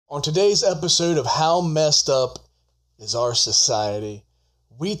On today's episode of How Messed Up Is Our Society,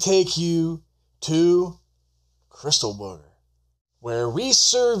 we take you to Krystal Burger, where we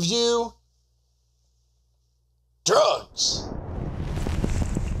serve you drugs.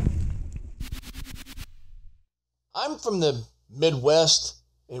 I'm from the Midwest,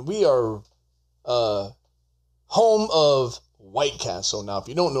 and we are home of White Castle. Now, if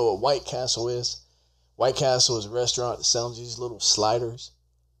you don't know what White Castle is a restaurant that sells these little sliders,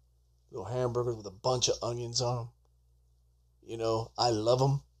 little hamburgers with a bunch of onions on them. You know, I love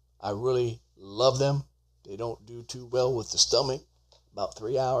them. I really love them. They don't do too well with the stomach about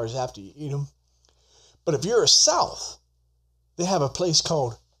 3 hours after you eat them. But if you're south, they have a place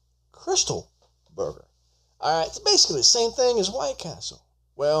called Krystal Burger. All right, it's basically the same thing as White Castle.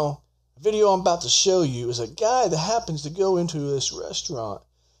 Well, the video I'm about to show you is a guy that happens to go into this restaurant.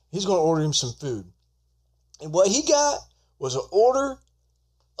 He's going to order him some food. And what he got was an order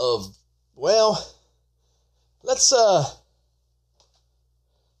of, well, let's kind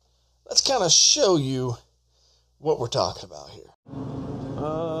of show you what we're talking about here.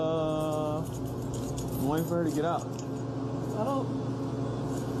 I'm waiting for her to get out.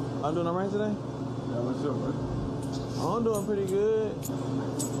 I'm doing all right today? Yeah, what's up, man? I'm doing pretty good.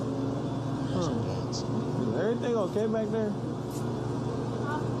 Is everything okay back there?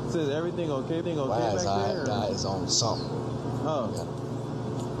 Says everything okay? Everything okay back there? Guy is on something. Oh.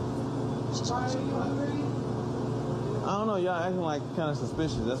 Why are you hungry? I don't know, y'all acting like kind of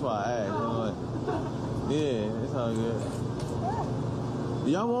suspicious. That's why I asked. You know what? Yeah, it's all good.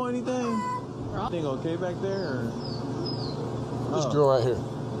 Do y'all want anything? Everything okay back there? Or? This girl right here.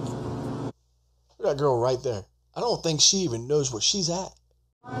 Look at that girl right there. I don't think she even knows where she's at.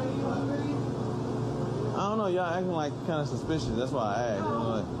 Why are you hungry? I don't know, y'all acting like kind of suspicious. That's why I asked. You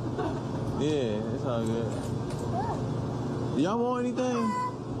know what? Yeah, it's all good. Do y'all want anything?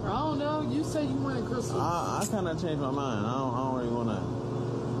 I don't know. You said you wanted Krystal. I kind of changed my mind. I don't really want to.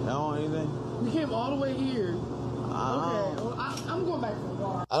 Y'all want anything? We came all the way here. Okay. Well, I'm going back to the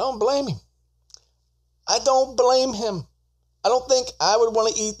bar. I don't blame him. I don't blame him. I don't think I would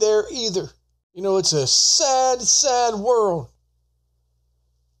want to eat there either. You know, it's a sad, sad world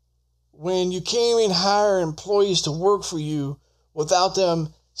when you can't even hire employees to work for you without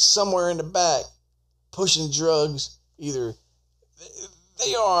them somewhere in the back pushing drugs. Either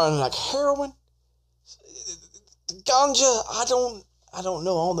they are on like heroin, ganja. I don't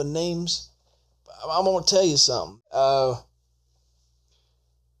know all the names. I'm gonna tell you something.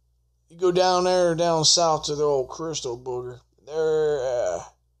 You go down south to the old Krystal Burger.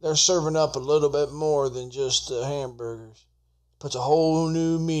 They're serving up a little bit more than just hamburgers. Puts a whole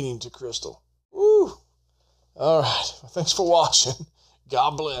new meaning to Krystal. Woo! All right. Thanks for watching.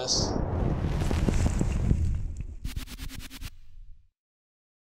 God bless.